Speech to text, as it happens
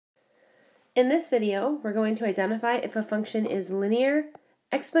In this video, we're going to identify if a function is linear,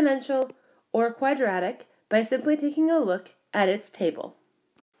 exponential, or quadratic by simply taking a look at its table.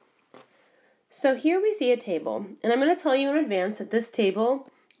 So here we see a table, and I'm going to tell you in advance that this table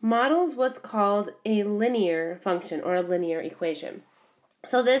models what's called a linear function or a linear equation.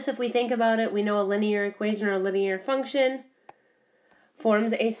 So this, if we think about it, we know a linear equation or a linear function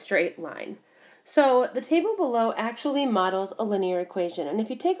forms a straight line. So the table below actually models a linear equation, and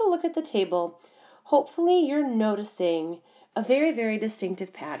if you take a look at the table, hopefully you're noticing a very, very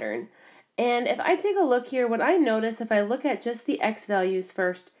distinctive pattern. And if I take a look here, what I notice if I look at just the x values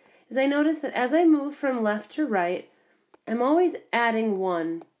first is I notice that as I move from left to right, I'm always adding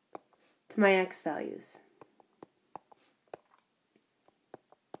 1 to my x values.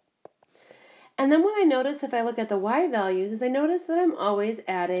 And then what I notice if I look at the y values is I notice that I'm always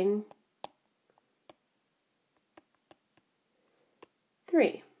adding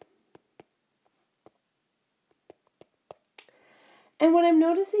 3. And what I'm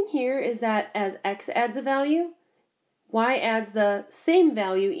noticing here is that as x adds a value, y adds the same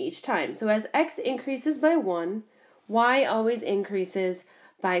value each time. So as x increases by 1, y always increases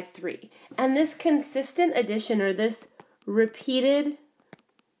by 3. And this consistent addition, or this repeated,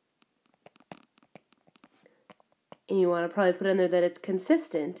 and you want to probably put in there that it's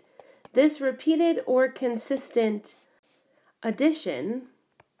consistent, this repeated or consistent addition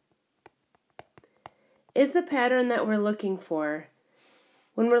is the pattern that we're looking for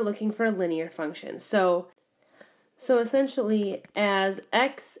when we're looking for a linear function. So essentially, as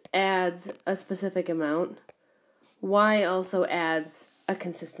x adds a specific amount, y also adds a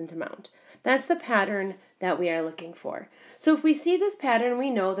consistent amount. That's the pattern that we are looking for. So if we see this pattern,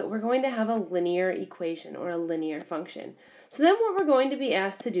 we know that we're going to have a linear equation or a linear function. So then what we're going to be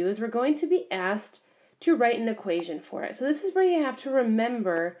asked to do is we're going to be asked to write an equation for it. So this is where you have to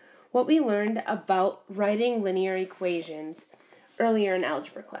remember what we learned about writing linear equations earlier in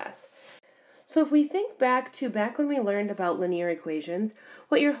algebra class. So if we think back when we learned about linear equations,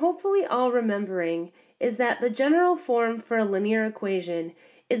 what you're hopefully all remembering is that the general form for a linear equation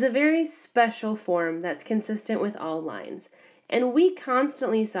is a very special form that's consistent with all lines. And we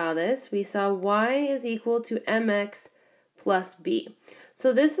constantly saw this. We saw y is equal to mx plus b.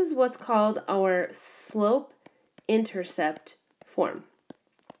 So this is what's called our slope-intercept form.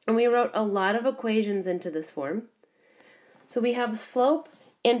 And we wrote a lot of equations into this form. So we have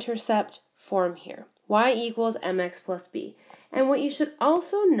slope-intercept form here. Y equals mx plus b. And what you should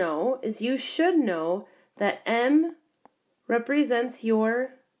also know is you should know that m represents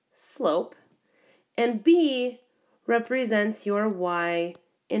your slope and b represents your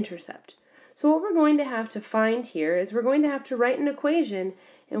y-intercept. So what we're going to have to find here is we're going to have to write an equation,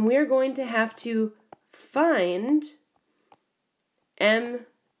 and we're going to have to find m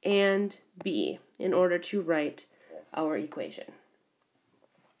and b in order to write our equation.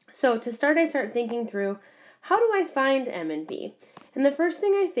 So to start, I start thinking through, how do I find m and b? And the first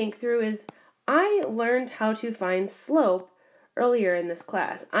thing I think through is I learned how to find slope earlier in this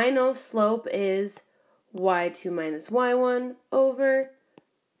class. I know slope is y2 minus y1 over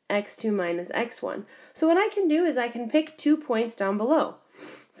x2 minus x1. So what I can do is I can pick 2 points down below.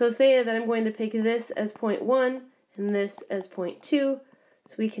 So say that I'm going to pick this as point 1 and this as point 2.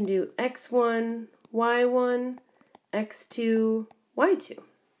 So we can do x1, y1, x2, y2.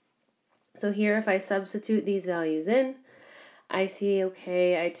 So here if I substitute these values in, I see,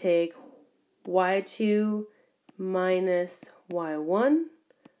 okay, I take y2 minus y1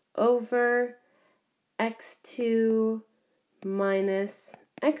 over x2 minus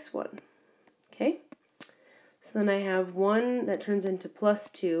x1, okay? So then I have 1 that turns into plus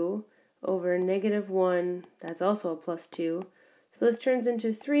 2 over negative 1, that's also a plus 2. So this turns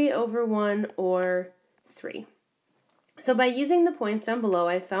into 3 over 1, or 3. So by using the points down below,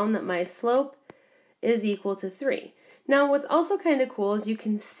 I found that my slope is equal to 3. Now what's also kind of cool is you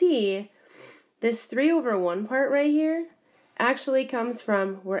can see this 3 over 1 part right here actually comes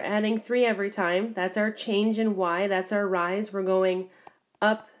from, we're adding 3 every time. That's our change in y, that's our rise. We're going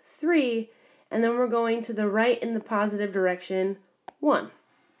up 3, and then we're going to the right in the positive direction 1.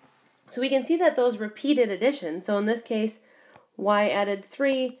 So we can see that those repeated additions, so in this case, y added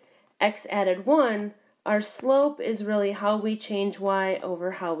 3, x added 1, our slope is really how we change y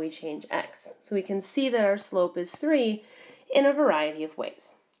over how we change x. So we can see that our slope is 3 in a variety of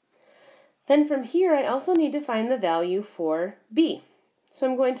ways. Then from here, I also need to find the value for b. So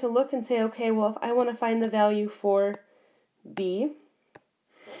I'm going to look and say, okay, well, if I want to find the value for b,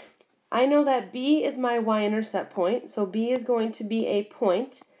 I know that b is my y-intercept point, so b is going to be a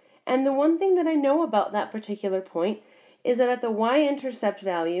point. And the one thing that I know about that particular point is that at the y-intercept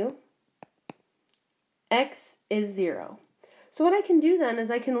value, x is 0. So what I can do then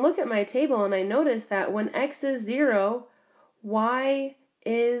is I can look at my table and I notice that when x is 0, y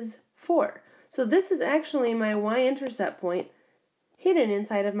is 4. So this is actually my y-intercept point hidden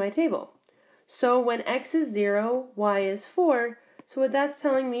inside of my table. So when x is 0, y is 4. So what that's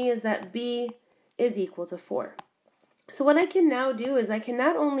telling me is that b is equal to 4. So what I can now do is I can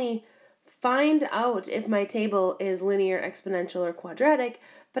not only find out if my table is linear, exponential, or quadratic,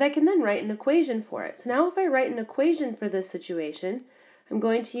 but I can then write an equation for it. So now if I write an equation for this situation, I'm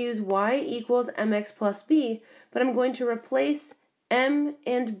going to use y equals mx plus b, but I'm going to replace m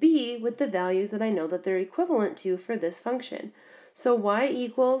and b with the values that I know that they're equivalent to for this function. So y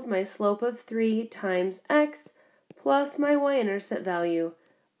equals my slope of 3 times x plus my y-intercept value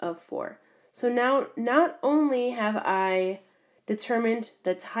of 4. So now not only have I determined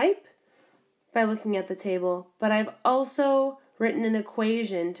the type by looking at the table, but I've also written an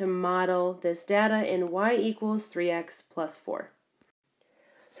equation to model this data in y equals 3x plus 4.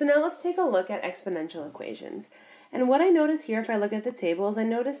 So now let's take a look at exponential equations. And what I notice here if I look at the table is I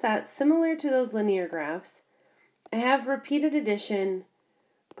notice that similar to those linear graphs, I have repeated addition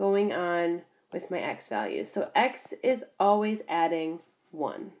going on with my x values. So x is always adding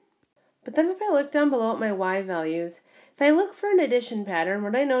 1. But then if I look down below at my y values, if I look for an addition pattern,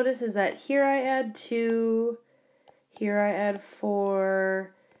 what I notice is that here I add 2, here I add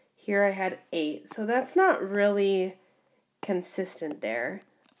 4, here I had 8. So that's not really consistent there.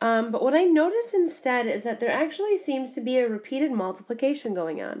 But what I notice instead is that there actually seems to be a repeated multiplication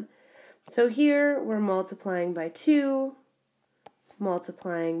going on. So here we're multiplying by 2,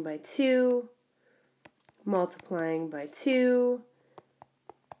 multiplying by 2, multiplying by 2.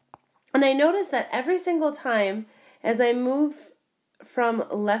 And I notice that every single time as I move from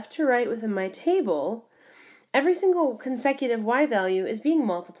left to right within my table, every single consecutive y value is being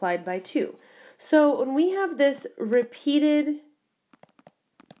multiplied by 2. So when we have this repeated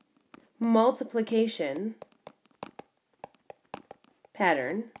multiplication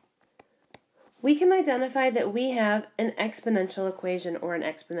pattern, we can identify that we have an exponential equation or an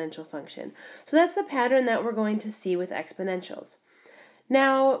exponential function. So that's the pattern that we're going to see with exponentials.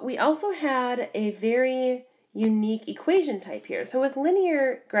 Now, we also had a very unique equation type here. So with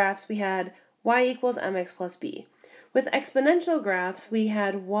linear graphs, we had y equals mx plus b. With exponential graphs, we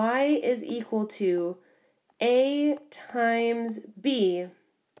had y is equal to a times b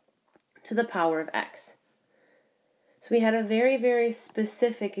to the power of x. So we had a very, very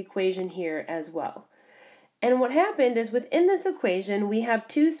specific equation here as well. And what happened is within this equation, we have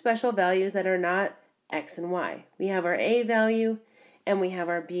two special values that are not x and y. We have our a value and we have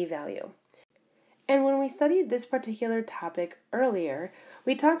our b value. And when we studied this particular topic earlier,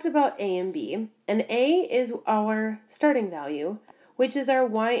 we talked about a and b, and a is our starting value, which is our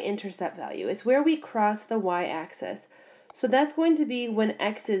y-intercept value. It's where we cross the y-axis. So that's going to be when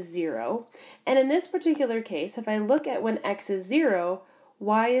x is 0. And in this particular case, if I look at when x is 0,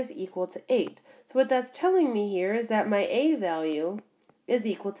 y is equal to 8. So what that's telling me here is that my a value is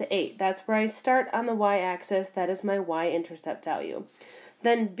equal to 8. That's where I start on the y-axis. That is my y-intercept value.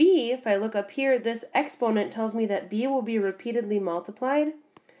 Then b, if I look up here, this exponent tells me that b will be repeatedly multiplied.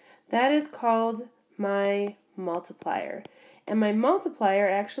 That is called my multiplier. And my multiplier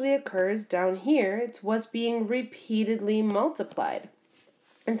actually occurs down here. It's what's being repeatedly multiplied.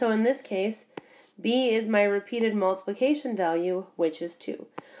 And so in this case, b is my repeated multiplication value, which is 2.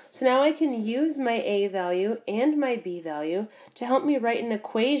 So now I can use my a value and my b value to help me write an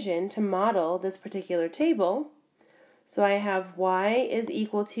equation to model this particular table. So I have y is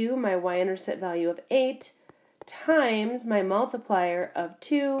equal to my y-intercept value of 8 times my multiplier of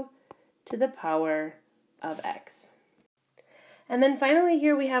 2 to the power of x. And then finally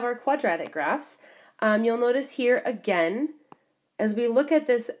here we have our quadratic graphs. You'll notice here again, as we look at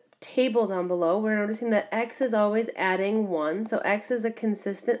this table down below, we're noticing that x is always adding 1, so x is a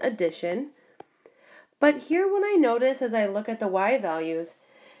consistent addition. But here when I notice as I look at the y values,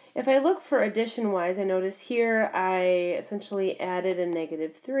 if I look for addition-wise, I notice here I essentially added a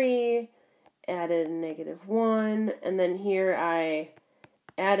 -3, added a -1, and then here I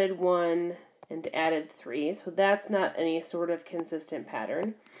added 1 and added 3, so that's not any sort of consistent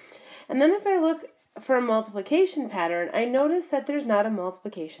pattern. And then if I look for a multiplication pattern, I notice that there's not a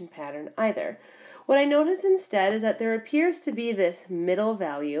multiplication pattern either. What I notice instead is that there appears to be this middle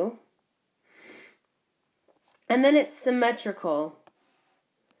value, and then it's symmetrical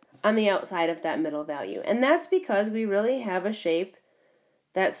on the outside of that middle value. And that's because we really have a shape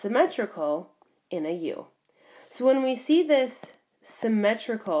that's symmetrical in a U. So when we see this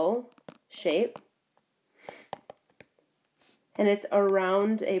symmetrical shape, and it's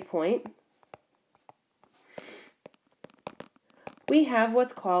around a point, we have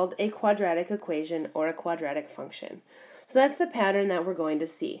what's called a quadratic equation or a quadratic function. So that's the pattern that we're going to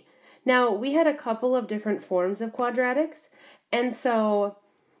see. Now, we had a couple of different forms of quadratics, and so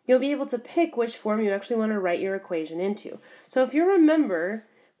you'll be able to pick which form you actually want to write your equation into. So if you remember,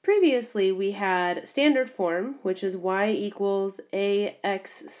 previously we had standard form, which is y equals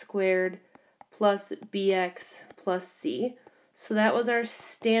ax squared plus bx plus c. So that was our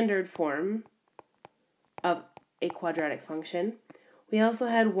standard form of a quadratic function. We also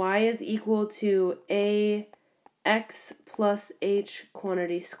had y is equal to ax plus h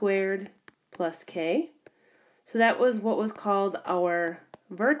quantity squared plus k. So that was what was called our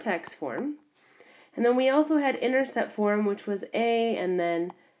vertex form. And then we also had intercept form, which was a and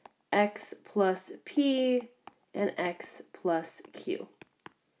then x plus p and x plus q.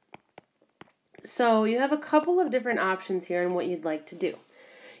 So you have a couple of different options here in what you'd like to do.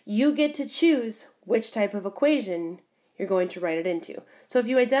 You get to choose which type of equation you're going to write it into. So if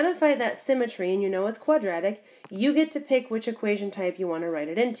you identify that symmetry and you know it's quadratic, you get to pick which equation type you want to write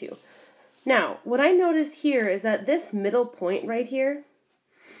it into. Now, what I notice here is that this middle point right here,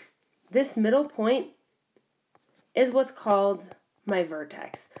 this middle point is what's called my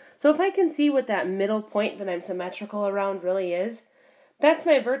vertex. So if I can see what that middle point that I'm symmetrical around really is, that's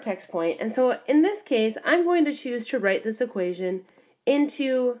my vertex point. And so in this case, I'm going to choose to write this equation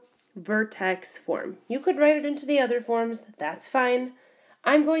into vertex form. You could write it into the other forms, that's fine.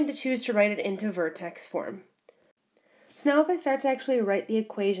 I'm going to choose to write it into vertex form. So now if I start to actually write the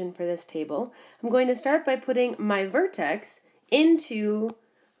equation for this table, I'm going to start by putting my vertex into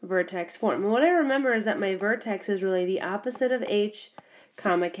vertex form. And what I remember is that my vertex is really the opposite of h,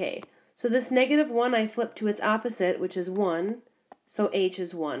 comma k. So this -1 I flip to its opposite, which is 1, so h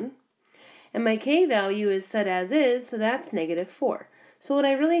is 1. And my k value is set as is, so that's -4. So what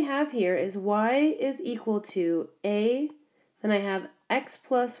I really have here is y is equal to a, then I have x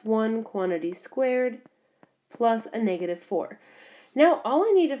plus 1 quantity squared plus a -4. Now all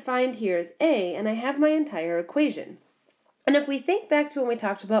I need to find here is a, and I have my entire equation. And if we think back to when we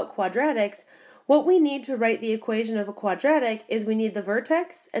talked about quadratics, what we need to write the equation of a quadratic is we need the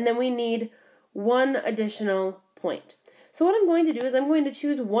vertex, and then we need one additional point. So what I'm going to do is I'm going to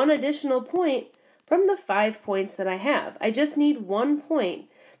choose one additional point from the 5 points that I have. I just need one point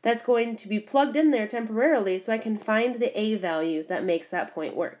that's going to be plugged in there temporarily so I can find the a value that makes that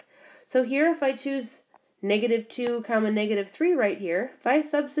point work. So here if I choose -2, -3 right here, if I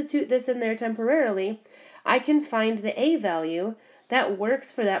substitute this in there temporarily, I can find the a value that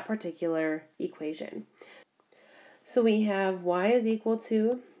works for that particular equation. So we have y is equal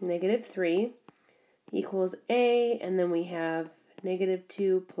to -3 equals a, and then we have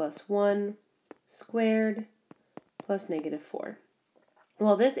 -2 plus 1 squared plus -4.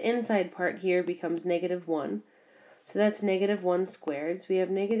 Well, this inside part here becomes -1, so that's -1 squared. So we have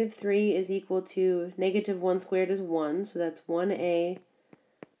 -3 is equal to -1 squared is 1, so that's 1a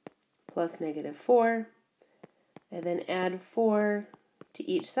plus -4, and then add 4 to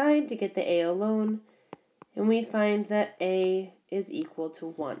each side to get the a alone, and we find that a is equal to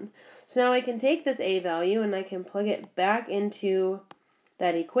 1. So now I can take this a value and I can plug it back into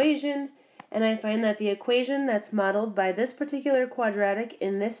that equation, and I find that the equation that's modeled by this particular quadratic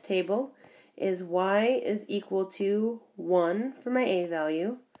in this table is y is equal to 1 for my a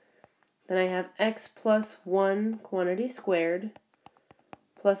value. Then I have x plus 1 quantity squared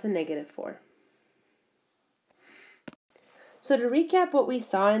plus a -4. So to recap what we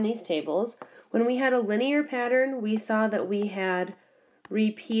saw in these tables, when we had a linear pattern, we saw that we had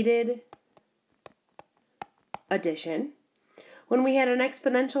repeated addition. When we had an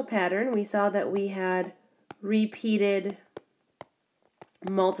exponential pattern, we saw that we had repeated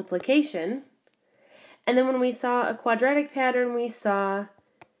multiplication. And then when we saw a quadratic pattern, we saw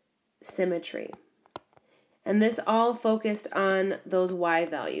symmetry. And this all focused on those y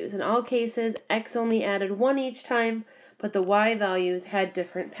values. In all cases, x only added 1 each time, but the y values had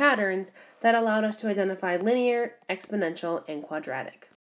different patterns that allowed us to identify linear, exponential, and quadratic.